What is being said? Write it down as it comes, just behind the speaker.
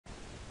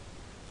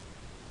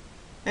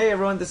Hey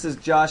everyone, this is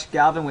Josh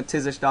Galvin with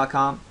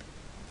Tizish.com.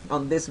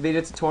 On this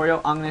video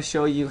tutorial, I'm going to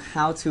show you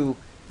how to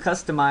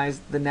customize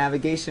the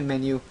navigation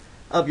menu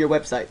of your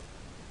website.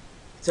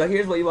 So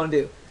here's what you want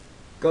to do.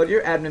 Go to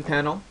your admin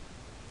panel,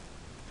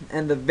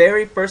 and the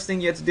very first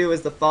thing you have to do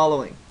is the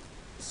following.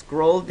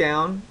 Scroll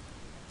down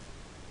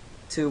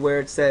to where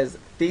it says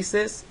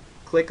Thesis,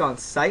 click on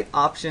Site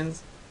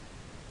Options,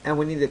 and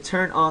we need to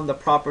turn on the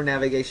proper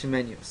navigation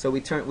menu. So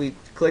we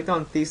clicked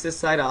on Thesis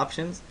Site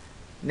Options.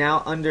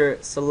 Now under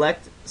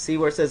Select, see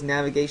where it says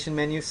Navigation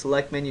Menu,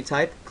 select menu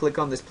type, click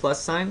on this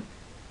plus sign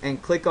and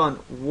click on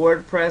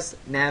WordPress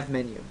Nav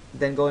Menu.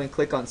 Then go and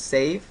click on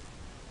Save.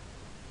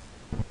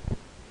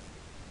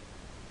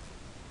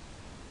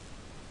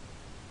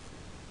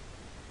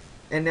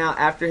 And now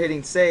after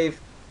hitting Save,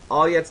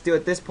 all you have to do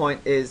at this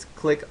point is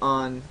click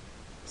on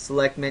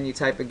Select Menu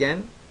Type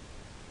again.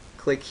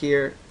 Click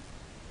here,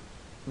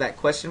 that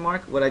question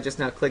mark, what I just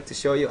now clicked to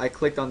show you. I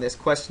clicked on this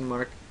question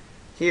mark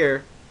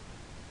here,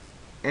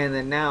 and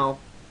then now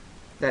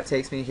that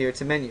takes me here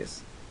to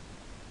menus.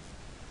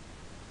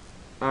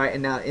 Alright,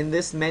 and now in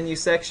this menu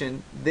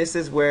section, this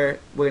is where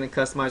we're going to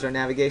customize our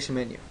navigation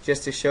menu.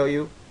 Just to show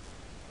you,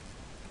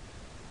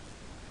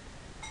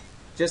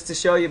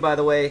 by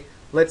the way,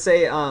 let's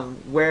say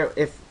where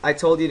if I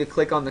told you to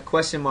click on the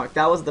question mark,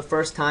 that was the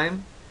first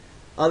time.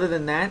 Other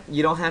than that,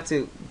 you don't have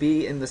to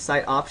be in the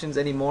site options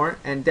anymore,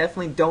 and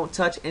definitely don't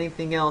touch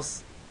anything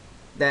else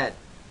that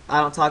I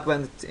don't talk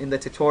about in the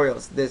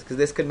tutorials, because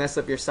this could mess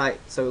up your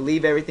site. So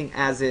leave everything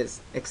as is,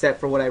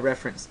 except for what I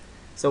referenced.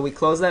 So we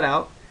close that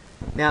out.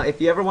 Now if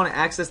you ever want to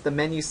access the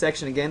menu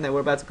section again that we're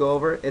about to go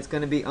over, it's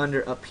going to be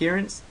under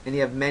Appearance, and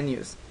you have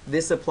Menus.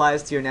 This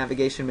applies to your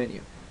navigation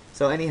menu.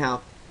 So anyhow,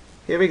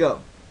 here we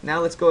go. Now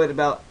let's go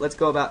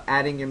about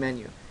adding your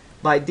menu.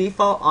 By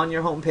default on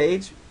your home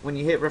page, when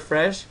you hit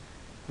refresh,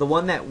 the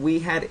one that we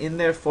had in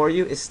there for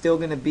you is still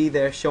going to be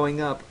there showing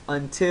up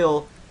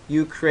until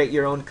you create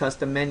your own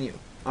custom menu.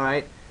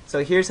 Alright,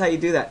 so here's how you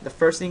do that. The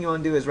first thing you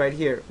want to do is right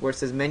here where it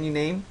says menu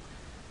name.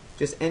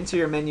 Just enter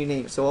your menu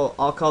name. So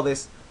I'll call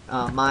this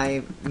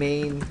my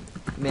main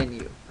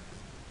menu.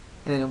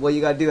 And then what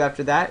you got to do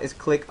after that is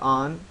click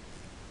on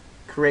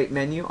create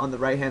menu on the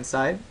right hand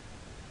side.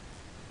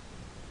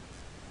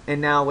 And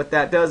now what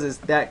that does is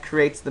that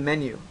creates the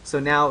menu. So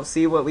now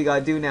see what we got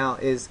to do now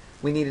is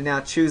we need to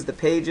now choose the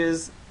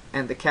pages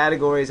and the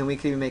categories, and we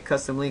can even make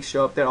custom links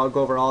show up there. I'll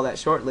go over all that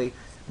shortly.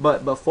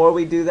 But before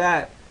we do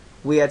that,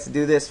 we had to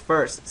do this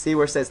first. See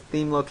where it says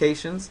theme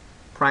locations,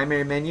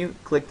 primary menu,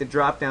 click the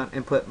drop down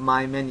and put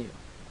my menu.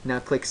 Now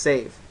click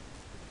save.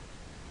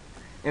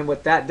 And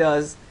what that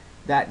does,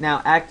 that now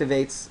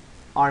activates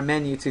our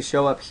menu to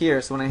show up here.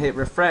 So when I hit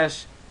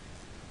refresh,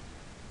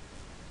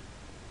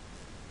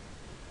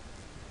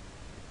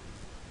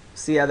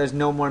 see how there's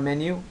no more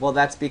menu? Well,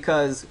 that's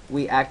because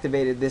we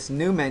activated this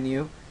new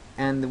menu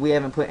and we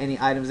haven't put any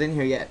items in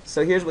here yet.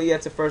 So here's what you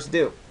have to first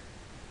do.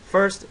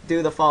 First,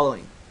 do the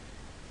following.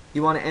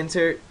 You want to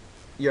enter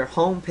your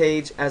home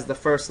page as the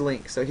first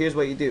link. So here's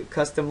what you do.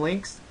 Custom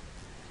links.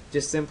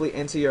 Just simply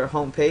enter your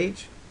home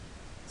page.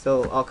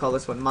 So I'll call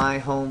this one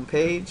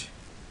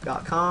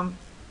myhomepage.com.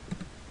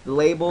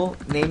 Label,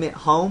 name it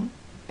home,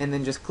 and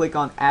then just click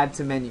on add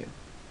to menu.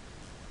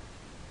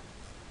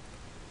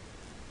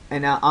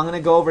 And now I'm going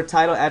to go over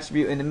title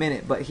attribute in a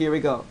minute, but here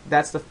we go.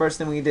 That's the first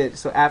thing we did.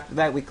 So after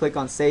that, we click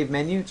on save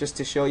menu just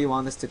to show you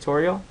on this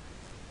tutorial.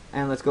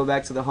 And let's go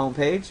back to the home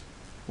page.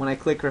 When I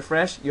click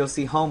refresh, you'll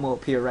see home will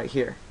appear right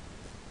here.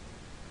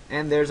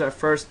 And there's our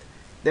first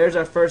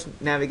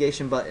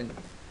navigation button.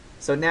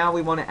 So now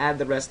we want to add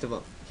the rest of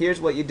them. Here's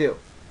what you do.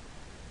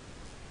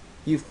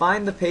 You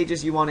find the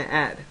pages you want to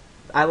add.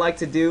 I like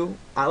to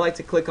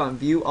click on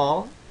view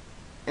all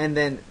and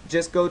then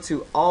just go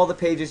to all the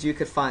pages you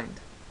could find.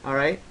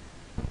 Alright?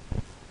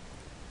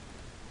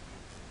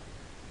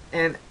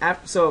 And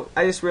so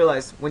I just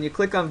realized when you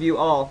click on view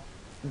all,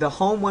 the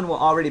home one will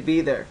already be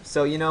there.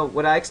 So you know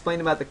what I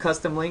explained about the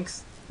custom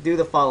links? Do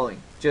the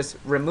following. Just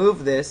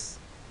remove this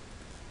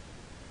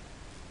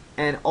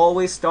and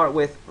always start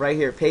with right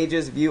here,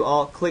 pages, view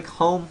all, click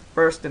home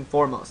first and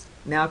foremost.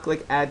 Now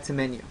click add to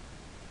menu.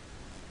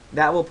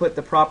 That will put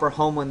the proper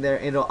home one there,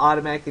 and it'll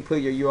automatically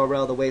put your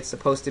URL the way it's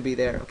supposed to be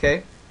there,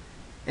 okay?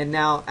 And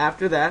now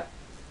after that,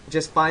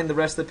 just find the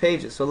rest of the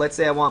pages. So let's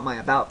say I want my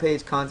about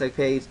page, contact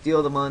page, deal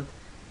of the month,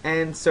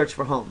 and search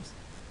for homes.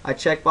 I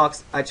check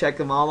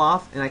them all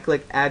off, and I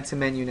click add to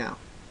menu now.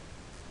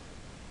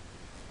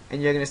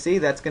 And you're going to see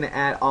that's going to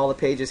add all the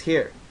pages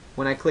here.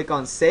 When I click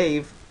on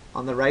save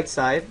on the right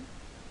side,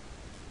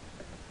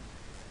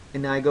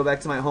 and now I go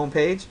back to my home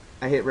page,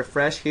 I hit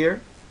refresh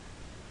here,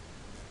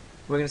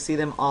 we're going to see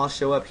them all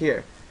show up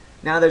here.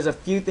 Now there's a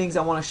few things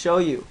I want to show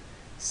you.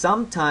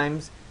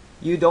 Sometimes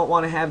you don't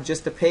want to have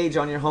just a page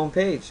on your home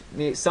page.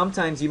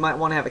 Sometimes you might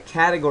want to have a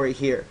category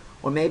here,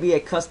 or maybe a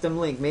custom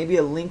link, maybe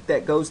a link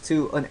that goes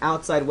to an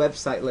outside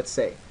website, let's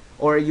say,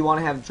 or you want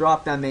to have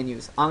drop down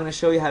menus. I'm going to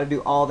show you how to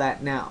do all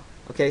that now.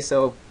 Okay,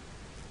 so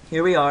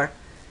here we are.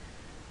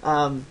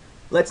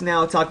 Let's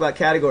now talk about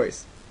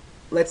categories.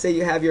 Let's say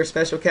you have your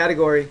special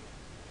category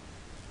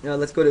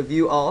Let's go to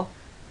view all.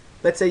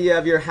 Let's say you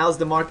have your how's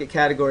the market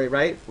category,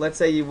 right? Let's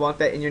say you want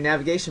that in your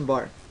navigation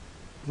bar.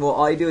 Well,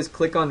 all you do is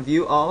click on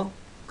view all,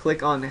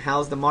 click on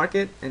how's the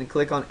market, and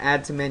click on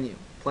add to menu.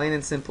 Plain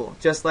and simple,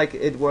 just like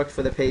it worked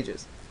for the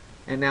pages.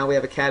 And now we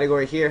have a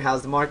category here,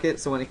 how's the market.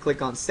 So when I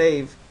click on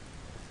save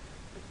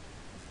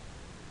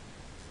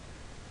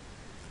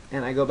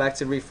and I go back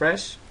to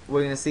refresh,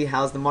 we're going to see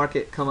how's the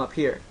market come up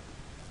here.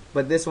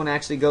 But this one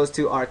actually goes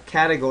to our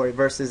category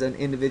versus an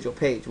individual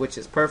page, which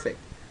is perfect.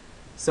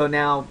 So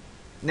now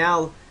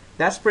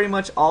that's pretty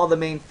much all the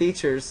main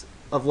features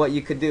of what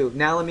you could do.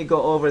 Now let me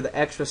go over the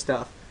extra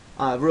stuff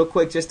real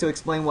quick, just to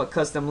explain what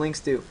custom links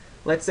do.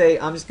 Let's say,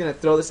 I'm just going to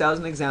throw this out as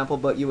an example,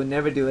 but you would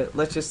never do it.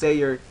 Let's just say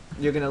you're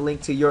going to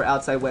link to your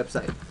outside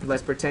website.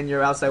 Let's pretend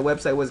your outside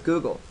website was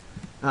Google.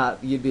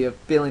 You'd be a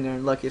billionaire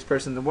and luckiest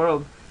person in the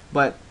world,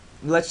 but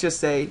let's just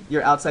say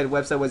your outside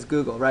website was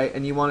Google, right?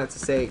 And you want it to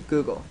say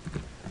Google.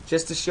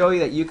 Just to show you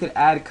that you could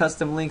add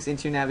custom links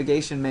into your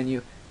navigation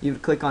menu, you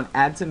would click on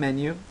add to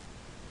menu.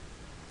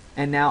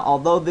 And now,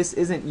 although this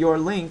isn't your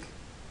link,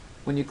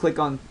 when you click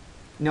on,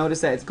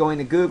 notice that it's going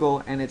to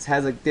Google and it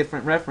has a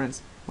different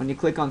reference. When you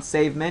click on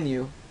save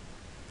menu,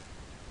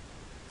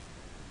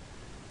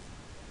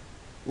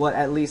 what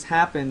at least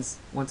happens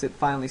once it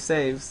finally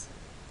saves,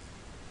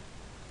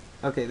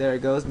 okay, there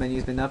it goes,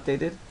 menu's been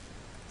updated.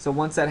 So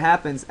once that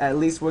happens, at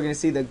least we're going to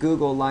see the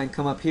Google line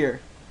come up here.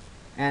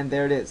 And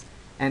there it is.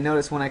 And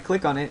notice when I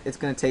click on it, it's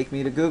going to take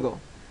me to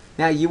Google.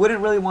 Now, you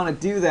wouldn't really want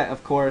to do that,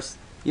 of course.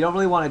 You don't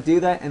really want to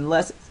do that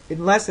unless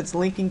it's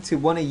linking to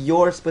one of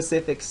your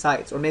specific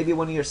sites, or maybe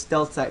one of your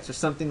stealth sites or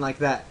something like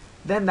that.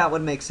 Then that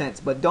would make sense.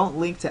 But don't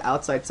link to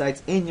outside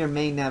sites in your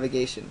main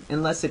navigation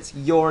unless it's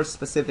yours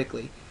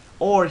specifically.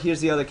 Or here's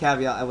the other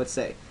caveat I would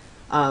say.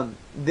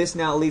 This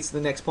now leads to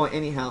the next point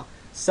anyhow.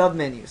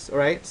 Submenus,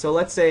 alright? So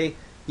let's say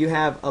you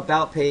have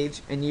about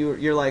page and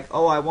you're like,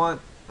 oh, I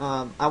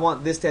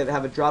want this to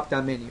have a drop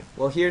down menu.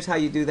 Well, here's how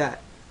you do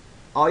that.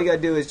 All you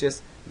gotta do is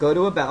just go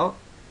to about,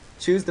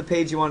 choose the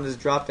page you want as a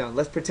drop down.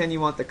 Let's pretend you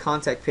want the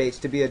contact page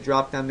to be a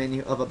drop down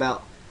menu of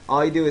about.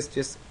 All you do is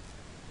just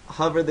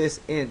hover this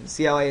in.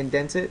 See how I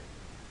indent it?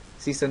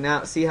 So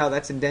now see how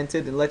that's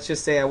indented? And let's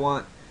just say I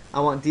want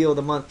deal of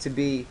the month to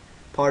be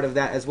part of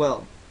that as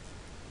well.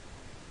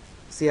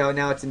 See how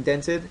now it's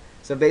indented?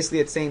 So basically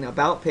it's saying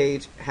about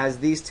page has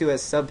these two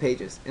as sub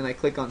pages. And I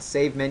click on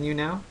save menu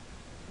now.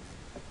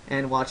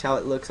 And watch how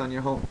it looks on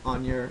your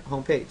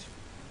home page.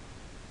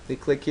 We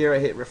click here, I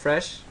hit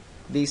refresh.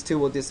 These two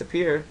will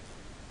disappear.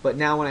 But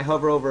now when I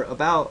hover over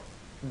about,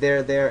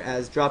 they're there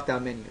as drop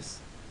down menus.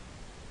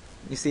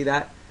 You see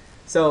that?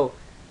 So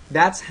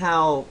that's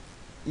how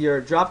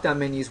your drop down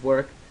menus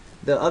work.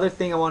 The other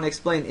thing I want to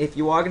explain, if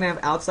you are going to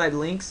have outside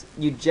links,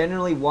 you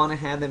generally want to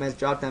have them as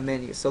drop down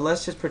menus. So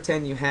let's just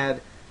pretend you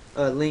had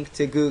a link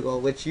to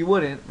Google, which you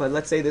wouldn't, but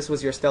let's say this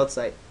was your stealth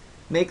site.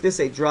 Make this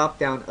a drop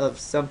down of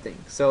something.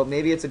 So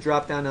maybe it's a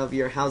drop down of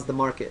your how's the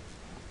market.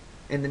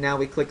 And then now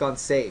we click on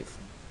save.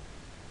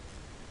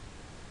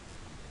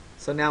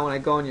 So now when I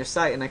go on your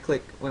site and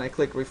when I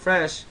click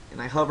refresh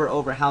and I hover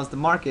over how's the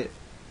market,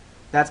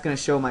 that's going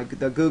to show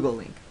the Google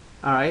link.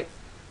 Alright?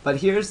 But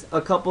here's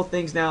a couple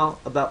things now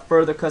about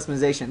further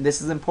customization.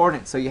 This is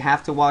important, so you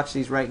have to watch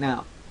these right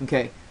now.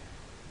 Okay.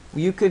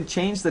 You could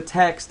change the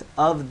text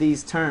of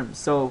these terms.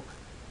 So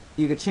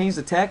you could change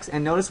the text,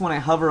 and notice when I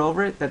hover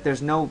over it that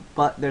there's no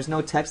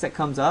text that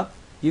comes up.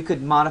 You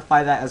could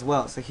modify that as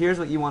well. So here's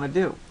what you want to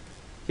do.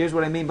 Here's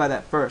what I mean by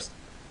that first.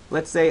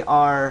 Let's say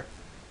our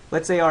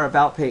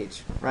about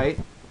page, right?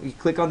 You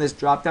click on this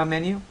drop down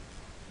menu.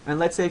 And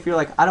let's say if you're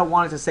like, I don't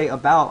want it to say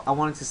about, I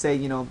want it to say,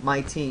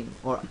 my team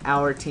or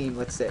our team,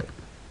 let's say,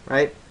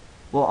 right?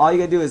 Well, all you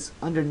gotta do is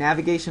under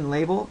navigation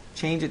label,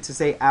 change it to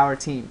say our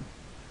team.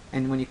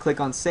 And when you click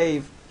on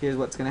save, here's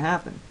what's gonna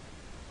happen.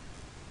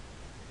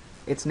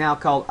 It's now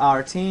called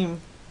our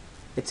team.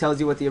 It tells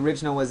you what the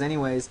original was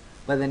anyways,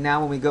 but then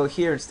now when we go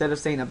here, instead of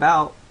saying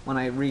about, when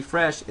I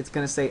refresh, it's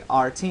gonna say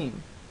our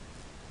team.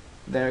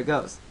 There it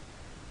goes.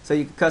 So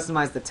you can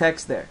customize the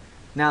text there.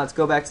 Now let's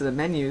go back to the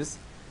menus.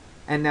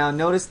 And now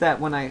notice that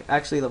when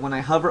I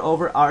hover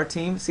over our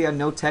team, see how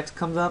no text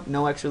comes up,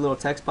 no extra little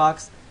text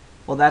box?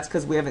 Well, that's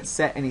because we haven't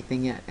set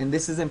anything yet. And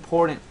this is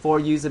important for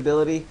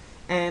usability,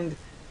 and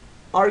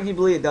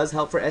arguably it does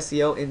help for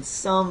SEO in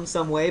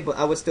some way, but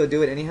I would still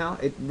do it anyhow.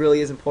 It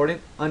really is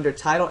important. Under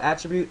title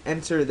attribute,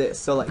 enter this.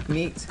 So like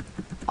meet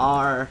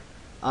our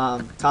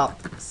top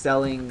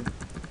selling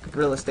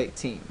real estate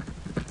team.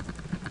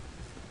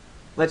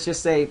 Let's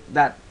just say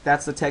that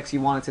that's the text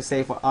you want it to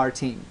say for our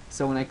team.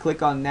 So when I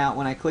click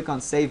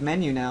on save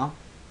menu now,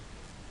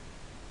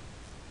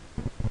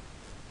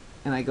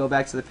 and I go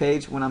back to the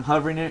page, when I'm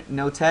hovering it,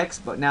 no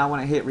text, but now when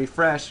I hit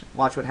refresh,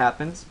 watch what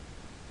happens.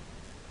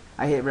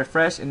 I hit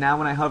refresh, and now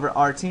when I hover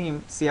our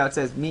team, see how it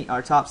says meet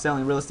our top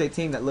selling real estate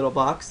team, that little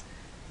box?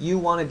 You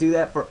want to do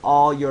that for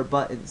all your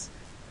buttons,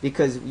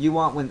 because you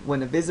want,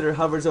 when a visitor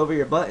hovers over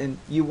your button,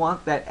 you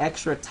want that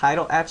extra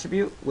title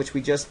attribute, which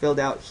we just filled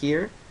out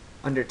here.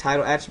 Under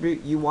title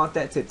attribute, you want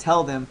that to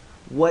tell them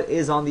what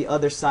is on the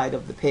other side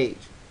of the page.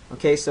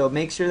 Okay, so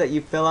make sure that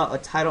you fill out a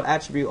title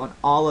attribute on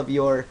all of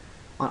your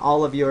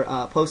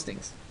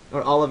postings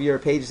or all of your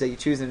pages that you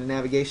choose in the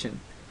navigation.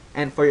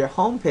 And for your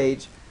home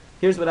page,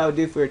 here's what I would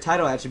do for your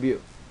title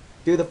attribute.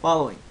 Do the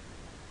following.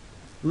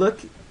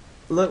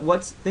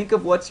 Think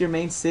of what's your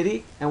main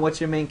city and what's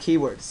your main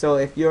keyword. So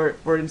if you're,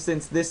 for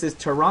instance, this is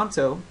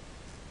Toronto,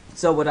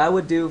 so what I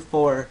would do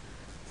for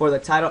the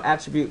title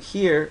attribute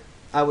here,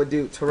 I would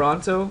do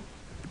Toronto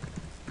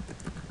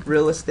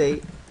real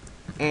estate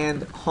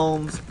and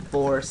homes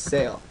for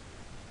sale.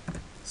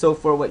 So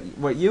for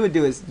what you would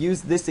do is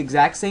use this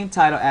exact same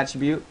title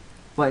attribute,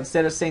 but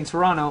instead of saying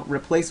Toronto,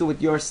 replace it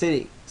with your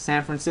city.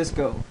 San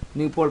Francisco,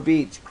 Newport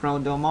Beach,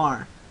 Corona Del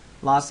Mar,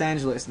 Los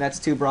Angeles. That's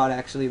too broad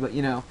actually, but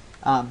you know,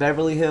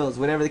 Beverly Hills,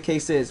 whatever the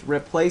case is.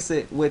 Replace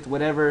it with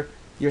whatever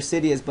your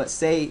city is, but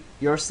say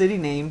your city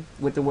name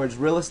with the words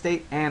real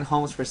estate and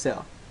homes for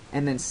sale.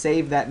 And then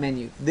save that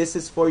menu. This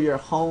is for your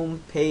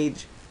home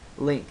page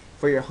link,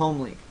 for your home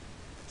link.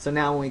 So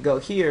now when we go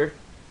here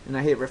and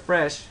I hit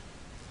refresh,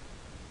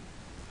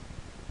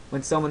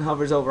 when someone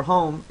hovers over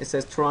home, it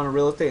says Toronto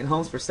real estate and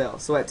homes for sale.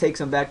 So it takes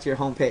them back to your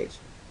home page.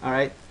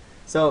 Alright?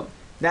 So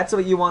that's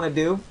what you want to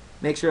do.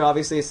 Make sure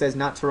obviously it says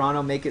not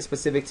Toronto, make it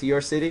specific to your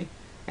city.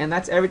 And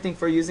that's everything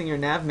for using your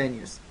nav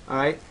menus.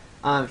 Alright?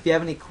 If you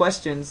have any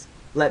questions,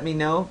 let me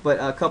know. But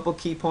a couple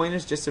key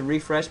pointers just to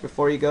refresh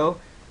before you go.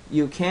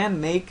 You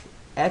can make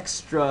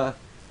extra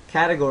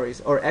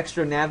categories or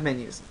extra nav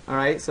menus.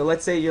 Alright, so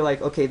let's say you're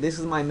like, okay, this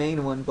is my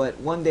main one, but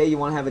one day you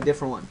want to have a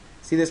different one.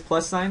 See this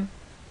plus sign?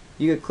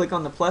 You could click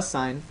on the plus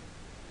sign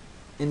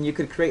and you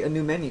could create a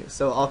new menu.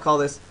 So I'll call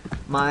this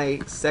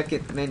my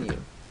second menu,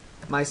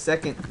 my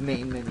second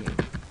main menu.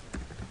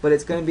 But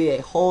it's going to be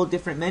a whole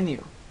different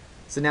menu.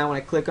 So now when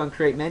I click on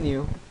create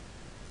menu,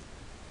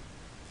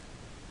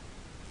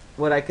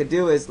 what I could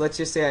do is, let's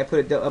just say I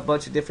put a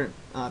bunch of different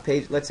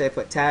pages. Let's say I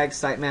put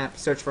tags, sitemap,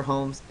 search for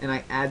homes, and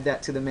I add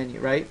that to the menu,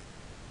 right?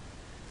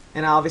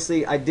 And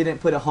obviously I didn't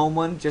put a home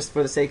one just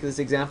for the sake of this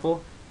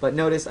example, but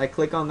notice I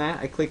click on that,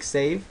 I click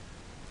save,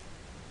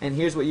 and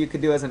here's what you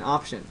could do as an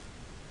option.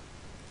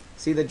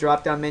 See the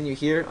drop down menu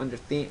here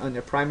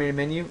under primary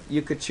menu?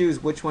 You could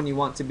choose which one you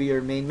want to be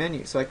your main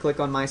menu. So I click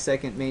on my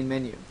second main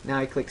menu. Now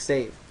I click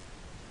save.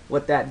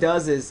 What that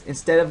does is,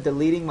 instead of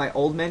deleting my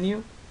old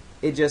menu,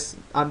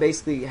 I'm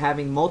basically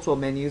having multiple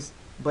menus,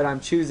 but I'm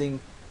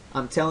telling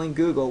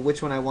Google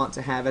which one I want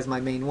to have as my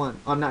main one.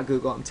 I'm not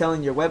Google, I'm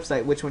telling your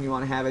website which one you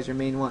want to have as your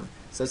main one.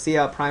 So see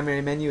how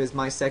primary menu is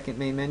my second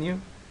main menu?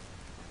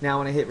 Now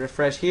when I hit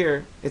refresh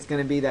here, it's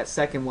going to be that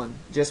second one,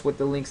 just with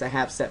the links I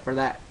have set for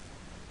that.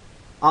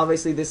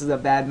 Obviously this is a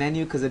bad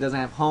menu because it doesn't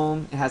have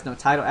home, it has no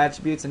title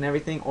attributes and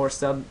everything, or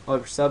sub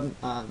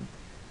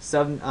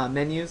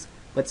menus,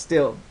 but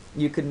still,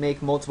 you could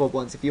make multiple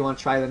ones if you want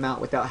to try them out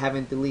without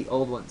having to delete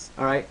old ones.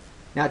 Alright,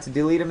 now to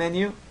delete a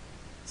menu,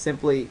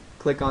 simply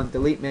click on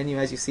delete menu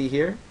as you see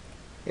here.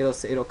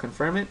 It'll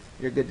confirm it,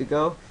 you're good to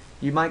go.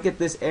 You might get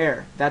this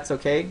error, that's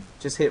okay,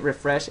 just hit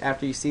refresh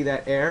after you see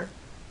that error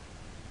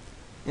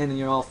and then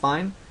you're all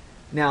fine.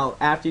 Now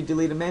after you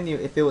delete a menu,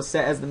 if it was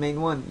set as the main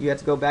one, you have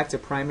to go back to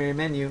primary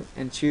menu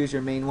and choose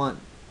your main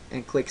one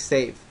and click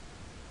save.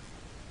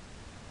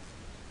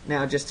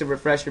 Now just to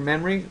refresh your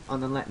memory on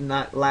the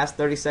last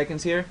 30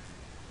 seconds here,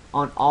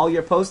 on all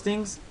your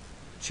postings,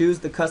 choose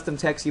the custom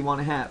text you want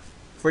to have.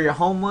 For your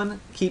home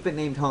one, keep it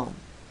named home.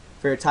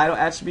 For your title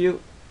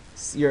attribute,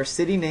 your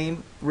city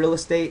name, real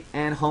estate,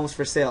 and homes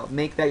for sale.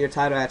 Make that your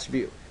title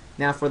attribute.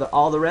 Now for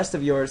all the rest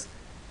of yours,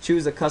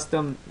 choose a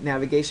custom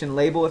navigation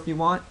label if you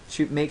want.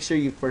 Make sure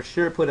you for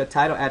sure put a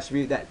title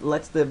attribute that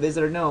lets the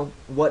visitor know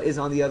what is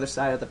on the other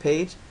side of the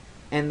page.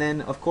 And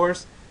then of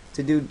course,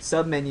 to do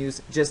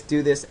submenus, just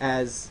do this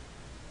as,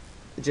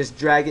 just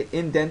drag it,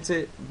 indent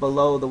it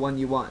below the one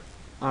you want.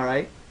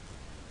 Alright?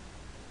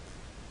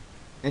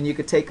 And you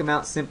could take them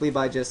out simply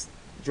by just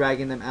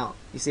dragging them out.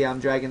 You see how I'm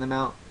dragging them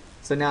out?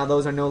 So now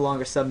those are no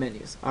longer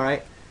submenus.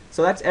 Alright?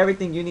 So that's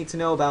everything you need to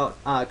know about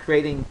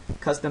creating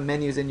custom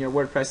menus in your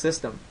WordPress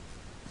system.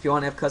 If you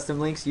want to have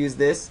custom links, use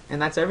this,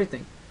 and that's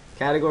everything.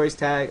 Categories,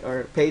 tag,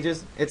 or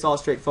pages, it's all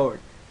straightforward.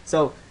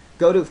 So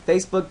go to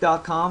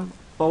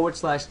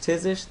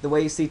facebook.com/Tizish, the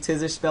way you see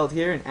Tizish spelled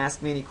here, and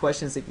ask me any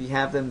questions if you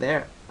have them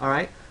there.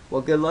 Alright?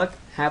 Well, good luck,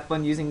 have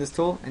fun using this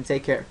tool, and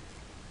take care.